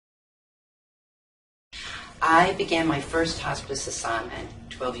I began my first hospice assignment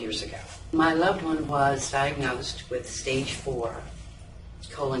 12 years ago. My loved one was diagnosed with stage 4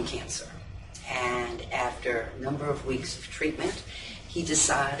 colon cancer. And after a number of weeks of treatment, he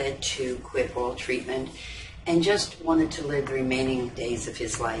decided to quit all treatment and just wanted to live the remaining days of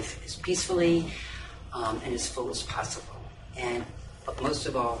his life as peacefully and as full as possible. But most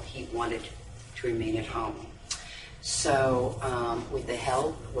of all, he wanted to remain at home. So with the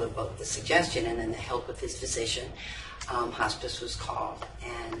help, with both the suggestion and then the help of his physician, hospice was called.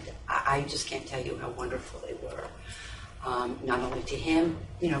 And I just can't tell you how wonderful they were, not only to him,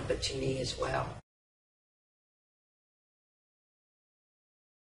 but to me as well.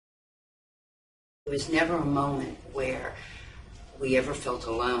 There was never a moment where we ever felt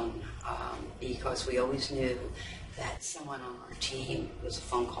alone, because we always knew that someone on our team was a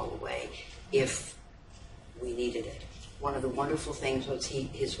phone call away if we needed it. One of the wonderful things was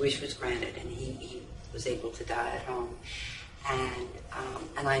his wish was granted, and he was able to die at home.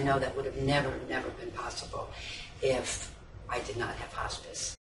 And I know that would have never been possible if I did not have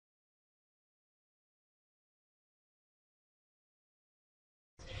hospice.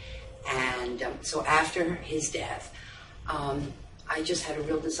 And so after his death, I just had a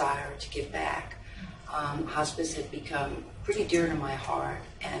real desire to give back. Hospice had become pretty dear to my heart,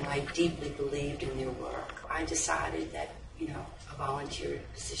 and I deeply believed in their work. I decided that, a volunteer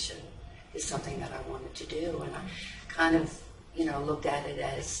position is something that I wanted to do, and I kind of, looked at it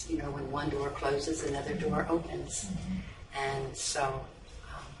as, when one door closes, another door opens. And so,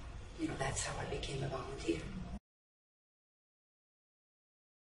 that's how I became a volunteer.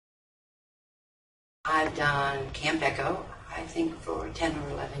 I've done Camp Echo, I think, for 10 or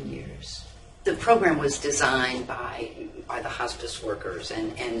 11 years. The program was designed by the hospice workers,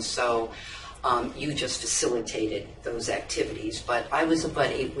 and so you just facilitated those activities. But I was a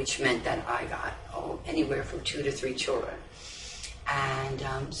buddy, which meant that I got anywhere from 2 to 3 children.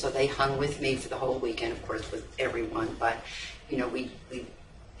 And so they hung with me for the whole weekend, of course, with everyone. But, we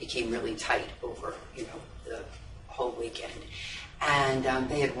became really tight over, the whole weekend. And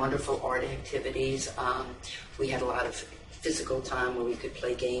they had wonderful art activities. We had a lot of physical time where we could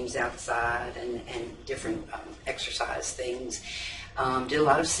play games outside and different exercise things. Did a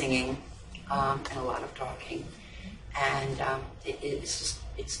lot of singing and a lot of talking. And it's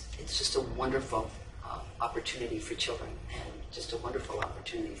just a wonderful opportunity for children, and just a wonderful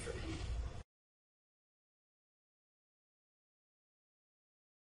opportunity for me.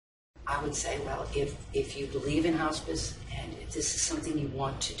 I would say, well, if you believe in hospice and if this is something you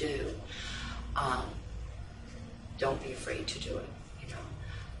want to do, don't be afraid to do it.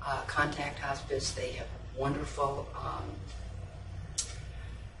 Contact hospice. They have wonderful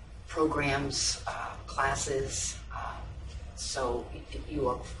programs, classes, so you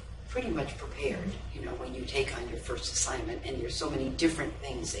are pretty much prepared, when you take on your first assignment, and there's so many different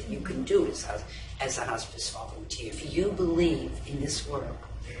things that you can do as a hospice volunteer. If you believe in this work,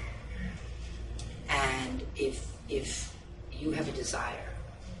 and if you have a desire,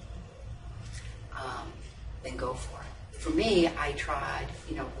 then go for it. For me, I tried,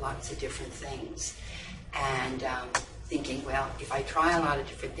 lots of different things, and thinking, well, if I try a lot of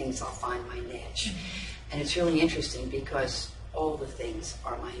different things, I'll find my niche. And it's really interesting because all the things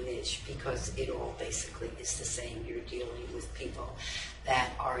are my niche, because it all basically is the same. You're dealing with people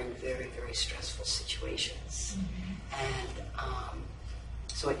that are in very, very stressful situations. And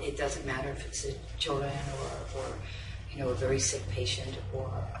so it doesn't matter if it's children or a very sick patient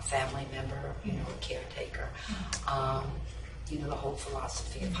or a family member, a caretaker. The whole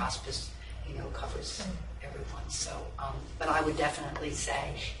philosophy of hospice, covers everyone. So, but I would definitely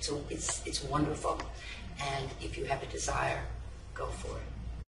say, so it's wonderful. And if you have a desire, go for it.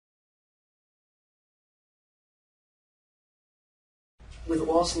 With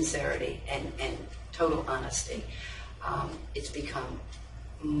all sincerity and total honesty, it's become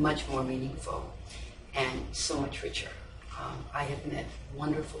much more meaningful and so much richer. I have met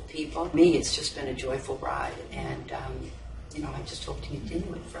wonderful people. For me, it's just been a joyful ride, and I just hope to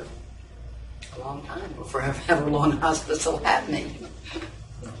continue it for a long time, or forever, however long hospice will have me.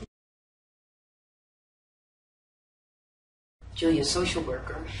 Julia, a social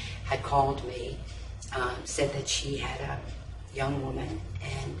worker, had called me, said that she had a young woman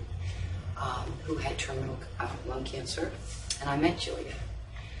who had terminal lung cancer, and I met Julia.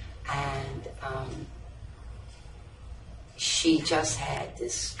 And she just had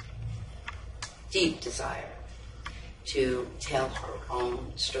this deep desire to tell her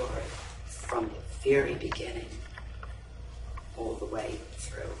own story from the very beginning all the way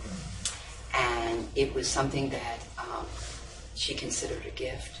through. And it was something that she considered a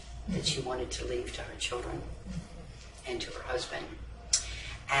gift, that she wanted to leave to her children and to her husband.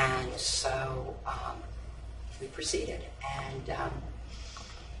 And so we proceeded. And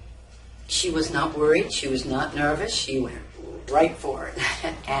she was not worried. She was not nervous. She went right for it.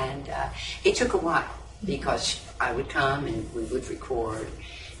 And it took a while because I would come and we would record,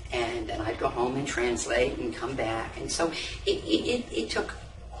 and then I'd go home and translate and come back. And so it took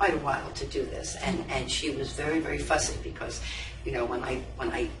quite a while to do this. And she was very, very fussy because, you know, when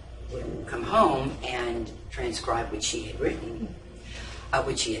I would come home and transcribe what she had written,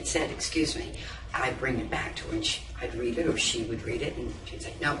 what she had said, excuse me, I'd bring it back to her and I'd read it, or she would read it, and she'd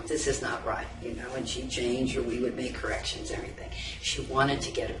say, no, this is not right, you know, and she'd change, or we would make corrections, everything. She wanted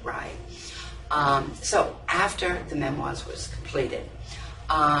to get it right. So after the memoirs was completed,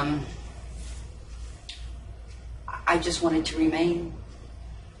 I just wanted to remain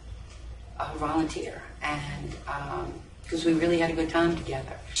a volunteer, and because we really had a good time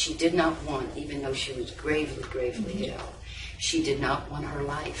together. She did not want, even though she was gravely, gravely ill, she did not want her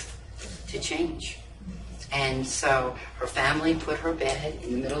life to change. And so her family put her bed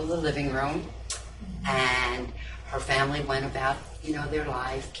in the middle of the living room, and her family went about, you know, their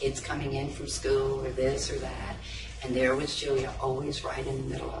life, kids coming in from school or this or that, and there was Julia, always right in the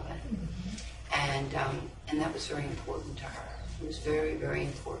middle of it. And that was very important to her. It was very, very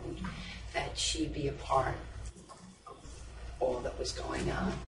important that she be a part of all that was going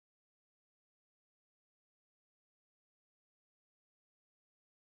on.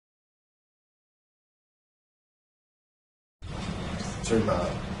 Through my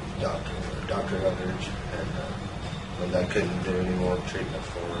Dr. Eldridge, and when they couldn't do any more treatment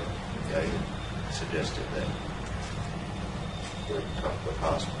for her, they suggested that we talk with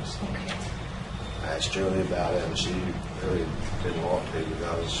hospice. Okay. I asked Julie about it, and she really didn't want to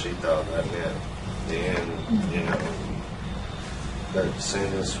because she thought that meant the end, you know. But as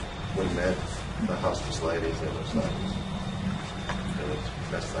soon as we met the hospice ladies, it was like, it was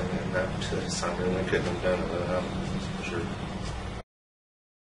the best thing that happened to us. I mean, we couldn't have done it without them, that's for sure.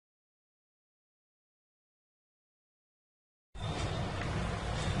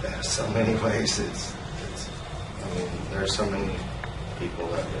 There's so many ways. It's I mean, there's so many people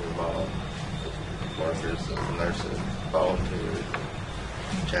that are involved. Workers, nurses, volunteers,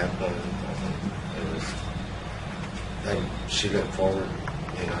 chaplains. She looked forward,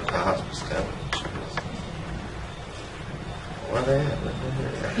 you know, to hospice coming. She was, where they at?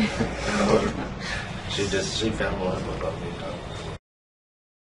 She fell in love with them, you know.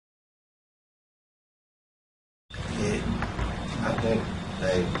 I think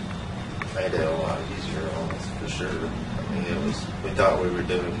they made it a lot easier on us, for sure. I mean, we thought we were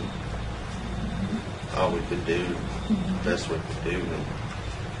doing all we could do, the best we could do. And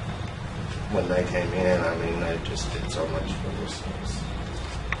when they came in, I mean, they just did so much for us.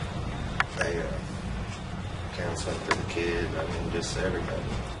 They counseling for the kid, I mean, just everybody.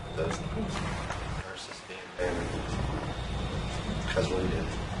 The nurses being there, because we didn't.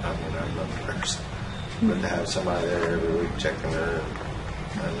 I mean, I'm not a nurse. But to have somebody there every week checking her,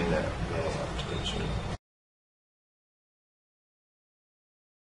 I mean, that meant a lot to them.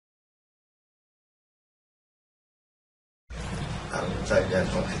 I would say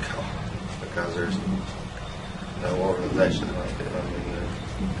definitely call, because there's no organization like it. I mean,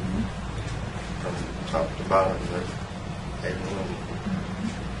 from top to bottom, there's everyone.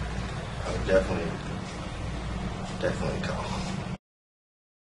 I would definitely call.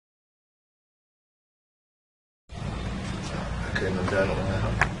 I couldn't have done it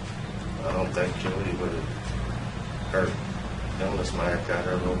without. I don't think Julie would have. Her illness might have got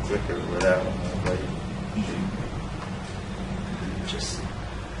her a little quicker without her. Just, I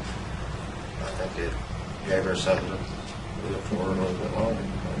think it gave her something to live for a little bit longer.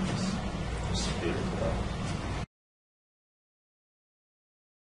 Just beautiful.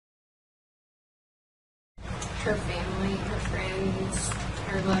 Her family, her friends,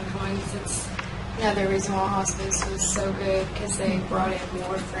 her loved ones. It's another reason why hospice was so good, because they brought in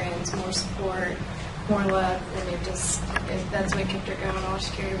more friends, more support, more love, and that's what kept her going. All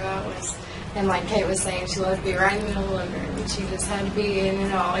she cared about was, and like Kate was saying, she loved to be right in the middle of the living room, and she just had to be in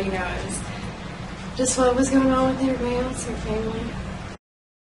it all, you know. It was just what was going on with everybody else, her family.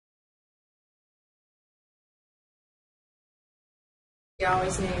 She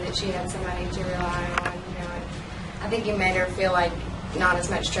always knew that she had somebody to rely on, you know. And I think it made her feel like not as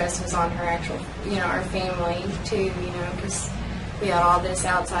much stress was on her actual, you know, our family too, you know, because we had all this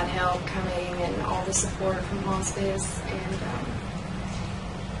outside help coming and all the support from hospice, and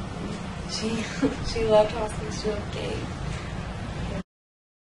she loved hospice. She loved Kate.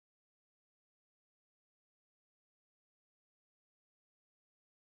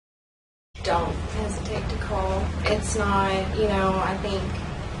 don't hesitate to call. It's not, I think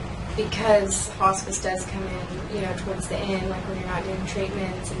because hospice does come in, towards the end, like when you're not doing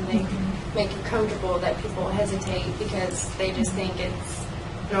treatments and they make you comfortable, that people hesitate because they just think it's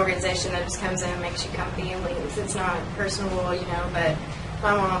an organization that just comes in and makes you comfy and leaves. It's not personable, but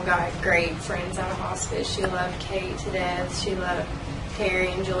my mom got great friends out of hospice. She loved Kate to death. She loved Terry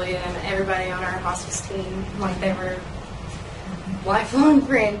and Julia and everybody on our hospice team. Like, they were lifelong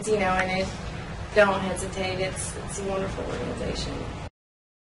friends, and don't hesitate. It's a wonderful organization.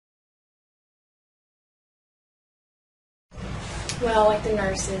 Well, like the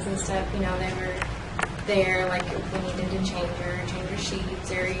nurses and stuff, they were there, like if we needed to change her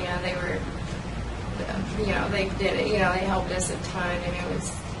sheets, or, they were, they did it, they helped us a ton, and it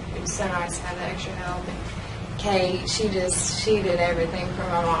was so nice to have that extra help. And Kate, she did everything for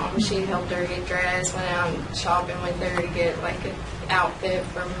my mom. She helped her get dressed, went out shopping with her to get like an outfit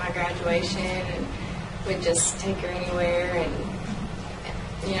for my graduation, and would just take her anywhere, and,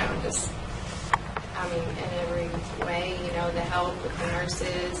 in every way, the help with the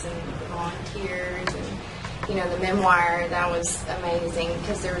nurses and the volunteers, and, the memoir, that was amazing,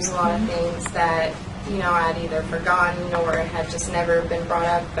 because there was a lot of things that, I'd either forgotten or had just never been brought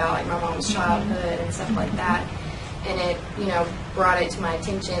up about, like my mom's childhood and stuff like that. And it, brought it to my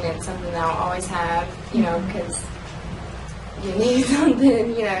attention, and something that I'll always have, because you need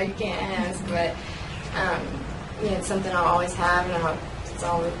something, you can't ask, but, it's something I'll always have, and it's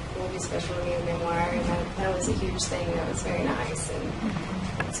always will be special to me, the memoir, and that was a huge thing. That was very nice, and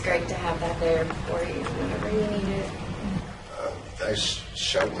it's great to have that there for you whenever you need it. They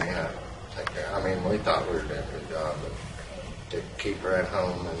showed me how to take care. I mean, we thought we were doing a good job, but to keep her at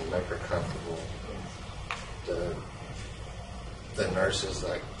home and make her comfortable. The nurses,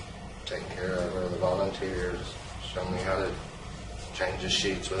 like, taking care of her, the volunteers, showed me how to change the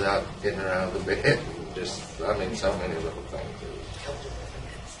sheets without getting her out of the bed. And just, so many little things.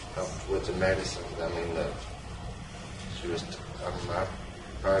 Helped with the medicines. I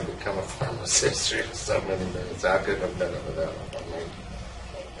probably become a pharmacist in so many minutes. I couldn't have done it without them.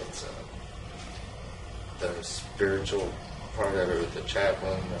 It's the spiritual part of it with the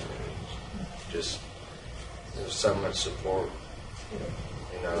chaplain. Just there's so much support.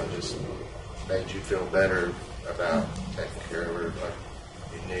 Just made you feel better about taking care of her, like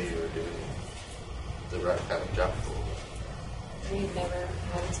you knew you were doing the right kind of job for her. We've never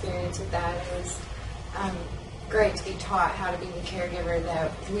had experience with that. It was great to be taught how to be the caregiver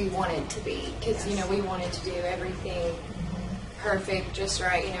that we wanted to be, because we wanted to do everything perfect, just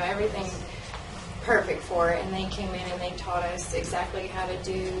right, everything perfect for it, and they came in and they taught us exactly how to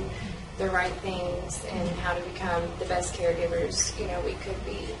do the right things and how to become the best caregivers we could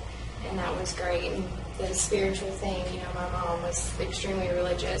be, and that was great. And the spiritual thing, my mom was extremely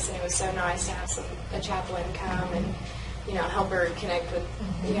religious, and it was so nice to have a chaplain come and help her connect with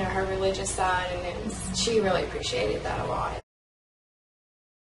her religious side, and she really appreciated that a lot.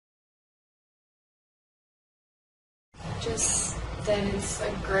 Just that it's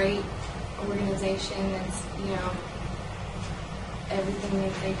a great organization. It's everything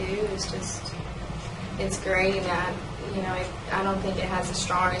that they do is just, it's great, and I don't think it has as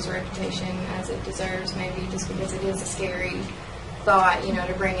strong as a reputation as it deserves, maybe just because it is a scary thought,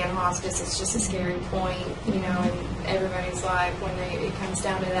 to bring in hospice. It's just a scary point, in everybody's life when it comes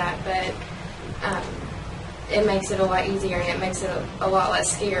down to that, but it makes it a lot easier, and it makes it a lot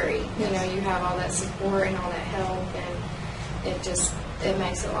less scary. You have all that support and all that help, and it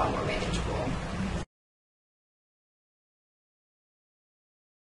makes it a lot more manageable.